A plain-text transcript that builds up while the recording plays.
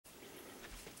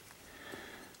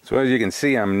So as you can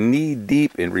see, I'm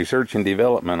knee-deep in research and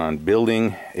development on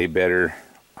building a better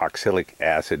oxalic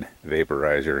acid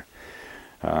vaporizer.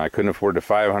 I couldn't afford the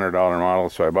 $500 model,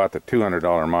 so I bought the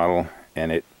 $200 model,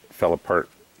 and it fell apart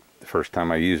the first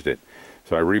time I used it.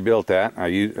 So I rebuilt that. I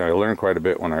learned quite a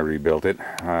bit when I rebuilt it.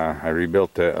 I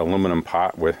rebuilt the aluminum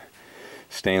pot with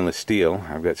stainless steel.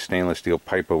 I've got stainless steel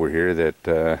pipe over here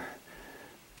that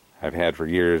I've had for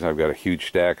years. I've got a huge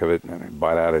stack of it that I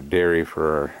bought out of dairy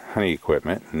for our honey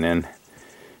equipment. And then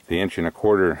the 1¼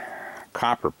 inch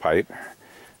copper pipe.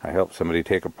 I helped somebody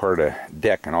take apart a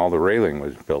deck, and all the railing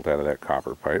was built out of that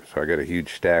copper pipe. So I got a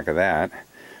huge stack of that.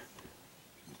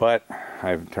 But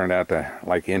I've turned out to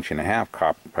like 1½ inch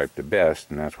copper pipe the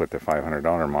best, and that's what the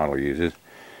 $500 model uses.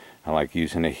 I like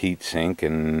using a heat sink,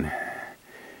 and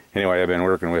anyway, I've been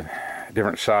working with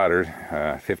different solders.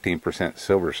 15%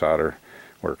 silver solder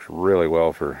works really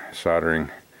well for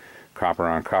soldering copper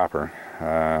on copper.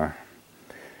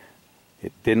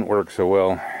 It didn't work so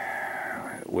well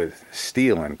with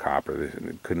steel and copper.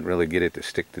 It couldn't really get it to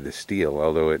stick to the steel,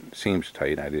 although it seems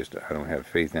tight. I don't have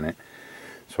faith in it.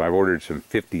 So I've ordered some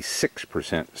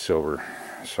 56% silver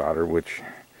solder, which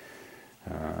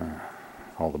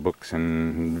all the books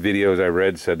and videos I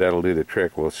read said that'll do the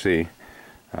trick. We'll see.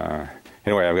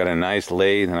 Anyway, I've got a nice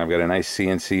lathe, and I've got a nice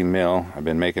CNC mill. I've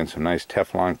been making some nice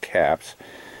Teflon caps,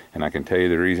 and I can tell you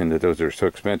the reason that those are so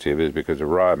expensive is because the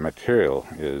raw material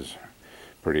is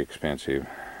pretty expensive.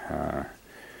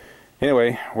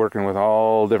 Anyway, working with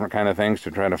all different kind of things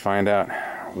to try to find out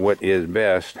what is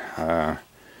best. I'm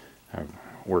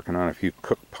working on a few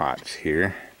cook pots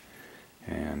here,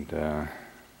 and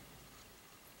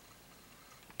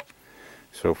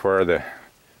so far the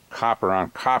copper on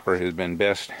copper has been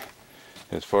best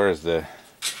as far as the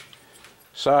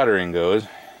soldering goes.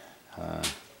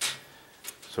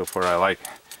 So far I like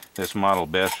this model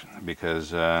best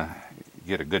because you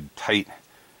get a good tight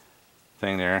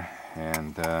thing there,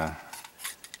 and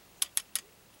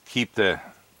keep the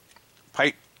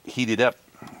pipe heated up,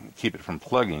 keep it from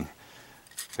plugging.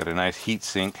 Got a nice heat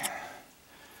sink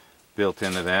built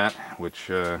into that, which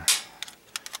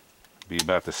be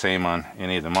about the same on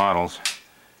any of the models.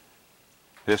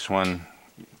 This one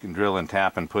you can drill and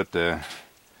tap and put the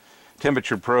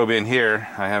temperature probe in here.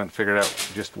 I haven't figured out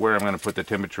just where I'm going to put the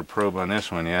temperature probe on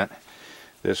this one yet.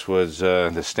 This was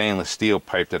the stainless steel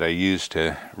pipe that I used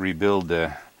to rebuild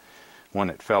the one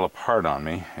that fell apart on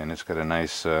me, and it's got a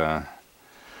nice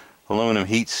aluminum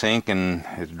heat sink, and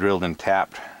it's drilled and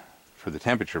tapped for the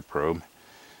temperature probe.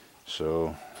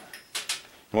 So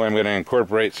anyway, I'm going to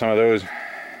incorporate some of those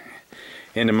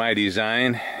into my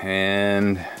design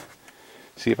and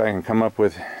see if I can come up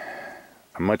with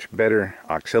a much better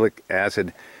oxalic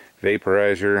acid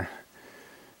vaporizer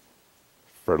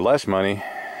for less money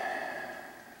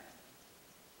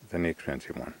than the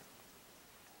expensive one.